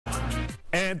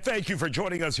And thank you for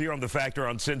joining us here on The Factor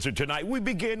Uncensored tonight. We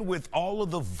begin with all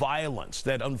of the violence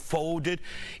that unfolded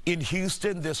in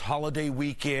Houston this holiday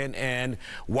weekend. And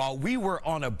while we were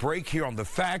on a break here on The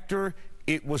Factor,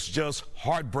 it was just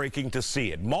heartbreaking to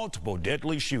see it. Multiple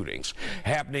deadly shootings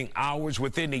happening hours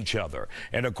within each other.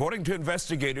 And according to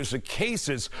investigators, the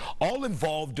cases all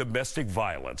involved domestic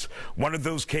violence. One of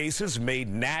those cases made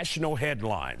national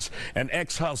headlines. An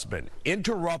ex-husband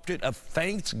interrupted a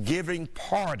Thanksgiving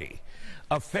party,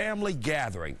 a family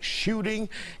gathering, shooting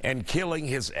and killing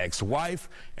his ex-wife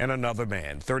and another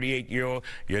man. 38-year-old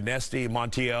Yanesti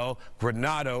Montiel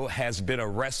Granado has been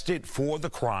arrested for the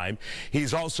crime.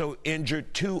 He's also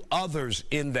injured two others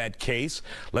in that case.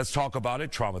 Let's talk about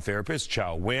it. Trauma therapist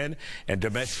Chow Nguyen and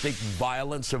domestic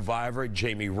violence survivor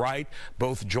Jamie Wright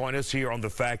both join us here on The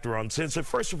Factor Uncensored.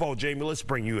 First of all, Jamie, let's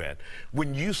bring you in.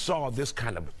 When you saw this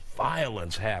kind of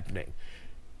violence happening,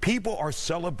 people are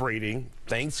celebrating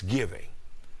Thanksgiving,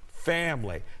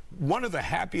 family, one of the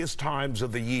happiest times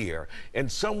of the year,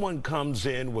 and someone comes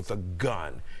in with a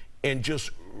gun and just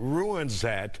ruins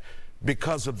that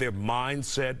because of their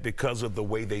mindset, because of the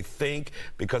way they think,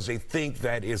 because they think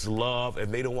that is love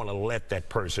and they don't want to let that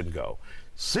person go.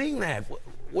 Seeing that,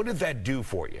 what did that do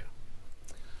for you?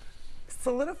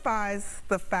 Solidifies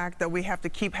the fact that we have to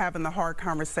keep having the hard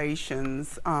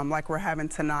conversations like we're having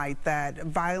tonight, that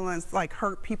violence, like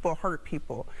hurt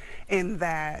people, and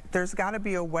that there's got to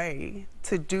be a way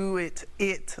to do it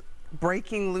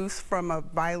breaking loose from a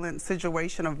violent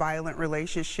situation, a violent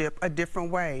relationship, a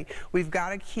different way. We've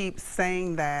got to keep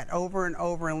saying that over and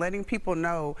over and letting people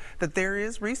know that there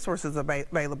is resources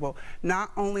available.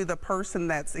 Not only the person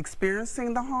that's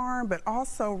experiencing the harm, but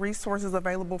also resources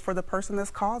available for the person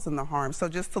that's causing the harm. So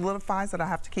just solidifies that I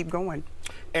have to keep going.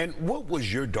 And what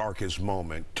was your darkest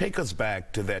moment? Take us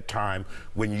back to that time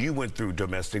when you went through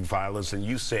domestic violence and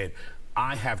you said,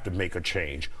 I have to make a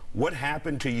change. What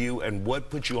happened to you and what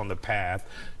put you on the path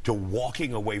to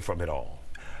walking away from it all?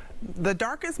 The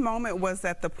darkest moment was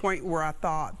at the point where I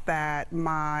thought that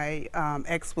my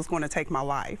ex was going to take my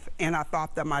life, and I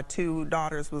thought that my two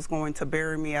daughters was going to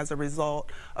bury me as a result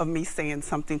of me saying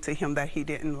something to him that he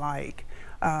didn't like.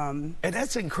 And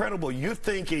that's incredible. You're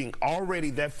thinking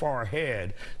already that far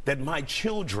ahead that my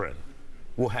children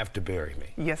will have to bury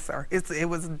me. Yes, sir. It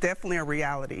was definitely a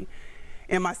reality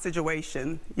in my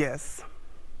situation, yes.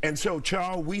 And so,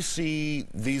 Charles, we see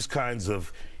these kinds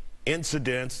of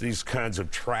incidents, these kinds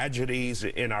of tragedies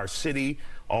in our city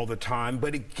all the time,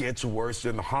 but it gets worse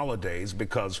in the holidays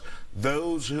because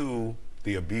those who,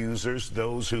 the abusers,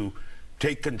 those who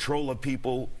take control of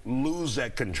people lose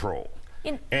that control.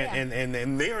 And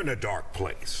they're in a dark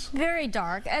place. Very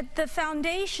dark. At the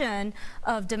foundation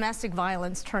of domestic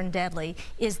violence turned deadly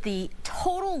is the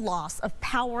total loss of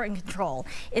power and control.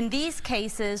 In these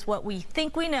cases, what we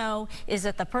think we know is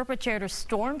that the perpetrator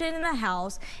stormed into the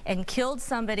house and killed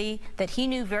somebody that he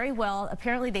knew very well.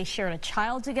 Apparently, they shared a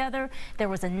child together. There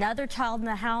was another child in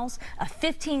the house. A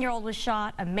 15-year-old was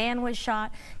shot. A man was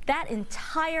shot. That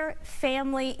entire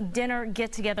family dinner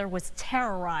get-together was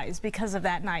terrorized because of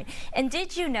that night. And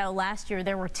did you know last year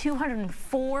there were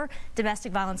 204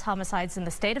 domestic violence homicides in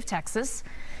the state of Texas,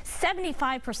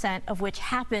 75% of which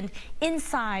happened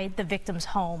inside the victim's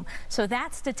home. So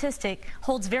that statistic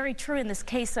holds very true in this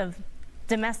case of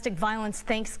domestic violence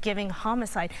Thanksgiving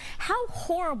homicide. How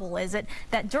horrible is it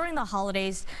that during the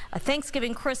holidays,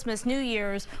 Thanksgiving, Christmas, New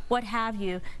Year's, what have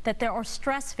you, that there are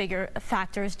stress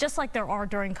factors just like there are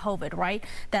during COVID, right?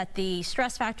 That the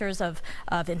stress factors of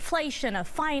inflation, of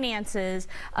finances,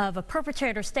 of a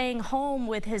perpetrator staying home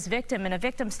with his victim and a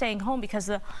victim staying home because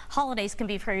the holidays can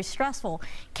be very stressful,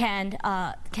 can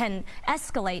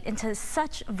escalate into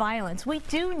such violence. We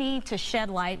do need to shed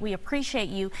light. We appreciate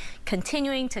you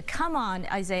continuing to come on,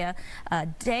 Isaiah,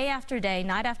 day after day,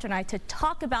 night after night, to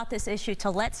talk about this issue, to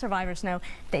let survivors know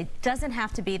that it doesn't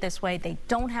have to be this way. They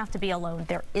don't have to be alone.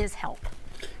 There is help.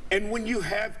 And when you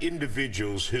have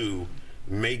individuals who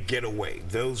may get away,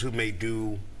 those who may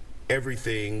do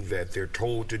everything that they're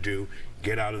told to do,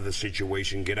 get out of the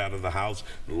situation, get out of the house,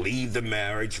 leave the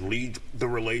marriage, leave the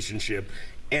relationship,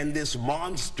 and this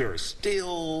monster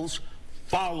still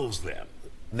follows them.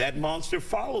 That monster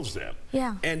follows them,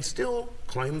 and still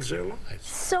claims their lives.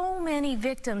 So many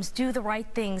victims do the right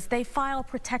things. They file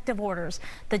protective orders.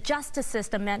 The justice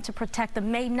system meant to protect them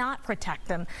may not protect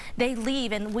them. They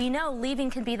leave, and we know leaving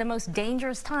can be the most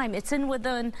dangerous time. It's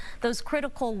within those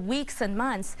critical weeks and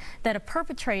months that a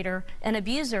perpetrator, an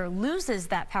abuser, loses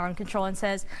that power and control and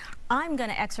says, I'm going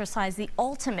to exercise the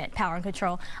ultimate power and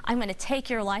control. I'm going to take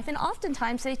your life, and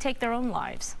oftentimes they take their own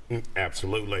lives.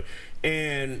 Absolutely.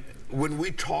 And when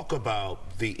we talk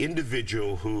about the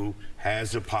individual who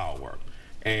has the power,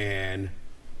 and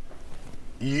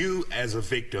you as a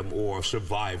victim or a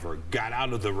survivor got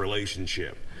out of the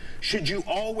relationship, should you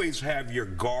always have your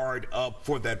guard up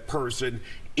for that person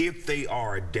if they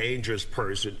are a dangerous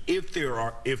person, if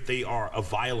they are a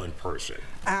violent person?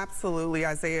 Absolutely,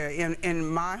 Isaiah. In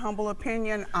my humble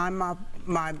opinion, I'm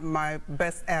my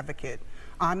best advocate.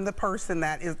 I'm the person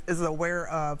that is aware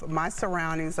of my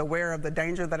surroundings, aware of the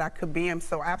danger that I could be in.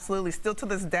 So absolutely, still to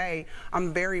this day,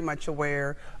 I'm very much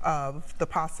aware of the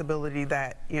possibility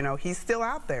that, you know, he's still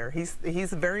out there. He's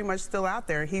very much still out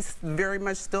there. He's very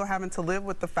much still having to live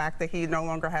with the fact that he no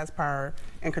longer has power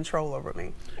and control over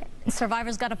me.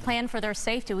 Survivors got to plan for their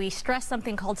safety. We stress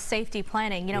something called safety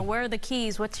planning. You know, where are the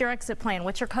keys? What's your exit plan?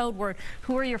 What's your code word?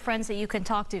 Who are your friends that you can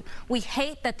talk to? We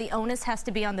hate that the onus has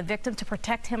to be on the victim to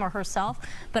protect him or herself,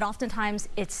 but oftentimes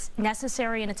it's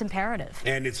necessary and it's imperative.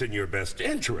 And it's in your best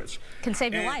interest. Can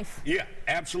save your life. Yeah,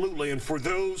 absolutely. And for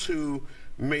those who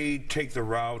may take the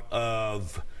route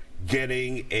of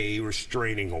getting a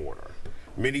restraining order,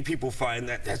 many people find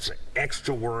that that's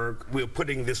extra work. We're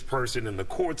putting this person in the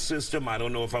court system. I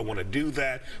don't know if I want to do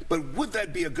that. But would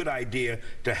that be a good idea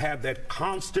to have that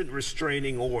constant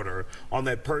restraining order on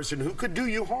that person who could do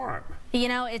you harm? You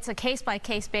know, it's a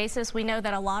case-by-case basis. We know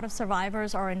that a lot of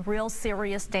survivors are in real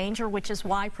serious danger, which is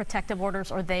why protective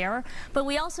orders are there. But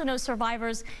we also know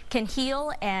survivors can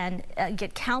heal and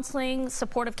get counseling,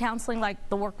 supportive counseling, like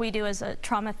the work we do as a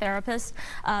trauma therapist.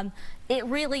 It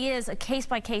really is a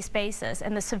case-by-case basis,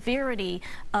 and the severity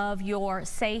of your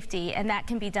safety, and that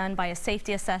can be done by a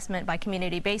safety assessment, by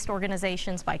community-based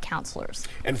organizations, by counselors.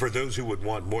 And for those who would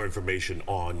want more information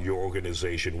on your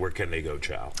organization, where can they go,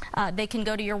 Chow? They can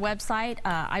go to your website.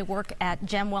 I work at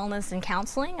GEM Wellness and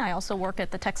Counseling. I also work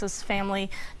at the Texas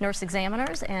Family Nurse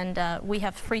Examiners, and we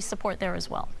have free support there as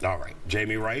well. All right.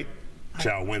 Jamie Wright,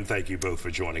 Chow Wynn, thank you both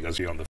for joining us here on the